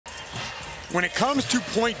when it comes to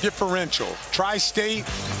point differential, Tri-State,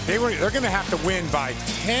 they're going to have to win by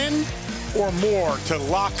 10 or more to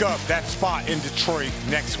lock up that spot in Detroit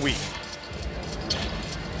next week.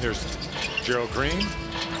 There's Gerald Green.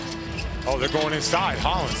 Oh, they're going inside.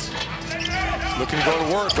 Hollins looking to go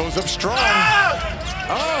to work, goes up strong.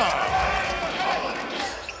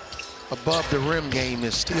 Above the rim game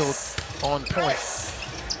is still on point.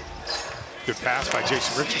 Good pass by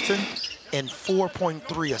Jason Richardson. And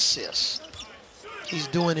 4.3 assists. He's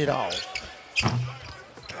doing it all.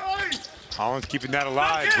 Hollins keeping that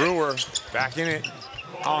alive. Brewer back in it.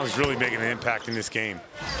 Hollins really making an impact in this game.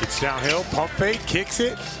 Gets downhill, pump fake, kicks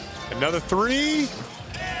it. Another three,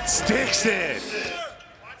 sticks it.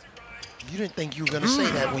 You didn't think you were going to say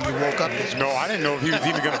that when you woke up this morning. No, I didn't know if he was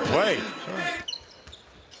even going to play.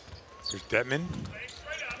 Here's Detman.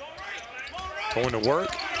 Going to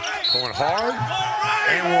work, going hard,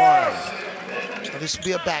 and one. Now this will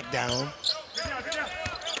be a back down.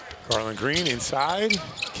 Garland Green inside,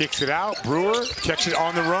 kicks it out. Brewer checks it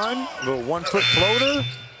on the run. Little 1-foot floater.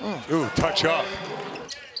 Ooh, touch up.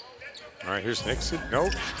 All right, here's Nixon.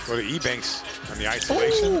 Nope. Go to Ebanks on the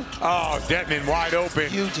isolation. Ooh. Oh, Detman wide open.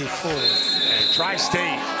 Beautiful. And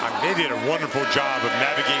Tri-State, they did a wonderful job of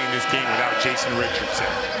navigating this game without Jason Richardson.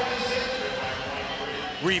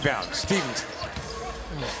 Rebound, Stevens.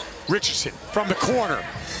 Richardson from the corner.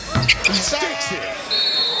 He sticks it.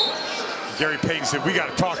 Gary Payton said, we got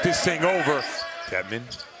to talk this thing over. Detman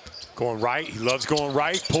going right. He loves going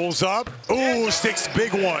right. Pulls up. Ooh, sticks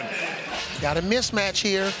big one. Got a mismatch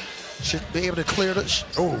here. Should be able to clear the.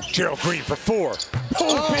 Oh, Gerald Green for 4.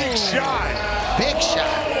 Oh, big shot. Big shot.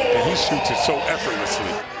 And he shoots it so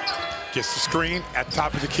effortlessly. Gets the screen at the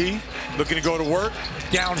top of the key. Looking to go to work.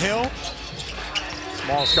 Downhill.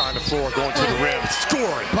 Smallest guy on the floor going to the rim.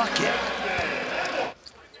 Scoring. Bucket.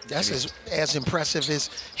 That's as impressive as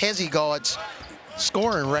Hezzygaard's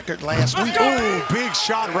scoring record last week. Oh, big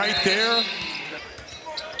shot right there.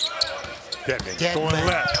 Detman going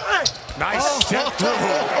left. Nice step through.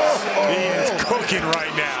 He is cooking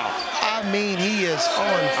right now. I mean, he is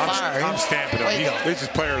on fire. I'm stamping him. This is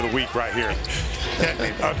player of the week right here.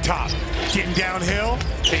 Detman up top. Getting downhill.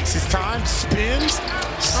 Takes his time. Spins.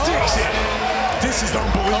 Sticks it. This is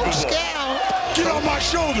unbelievable. Get on my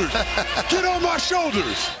shoulders. Get on my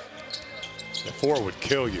shoulders. The 4 would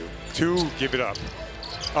kill you. 2, give it up.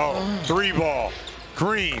 Oh, 3 ball.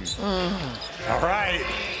 Green. All right.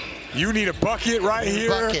 You need a bucket right here.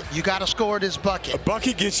 Bucket. You got to score this bucket. A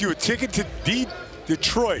bucket gets you a ticket to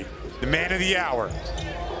Detroit, the man of the hour.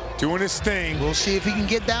 Doing his thing. We'll see if he can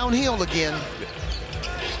get downhill again.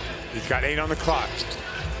 He's got 8 on the clock.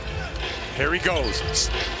 Here he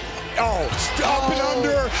goes. Oh, up and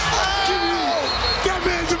under. Oh. That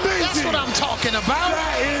man's amazing. That's what I'm talking about.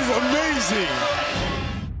 That is amazing.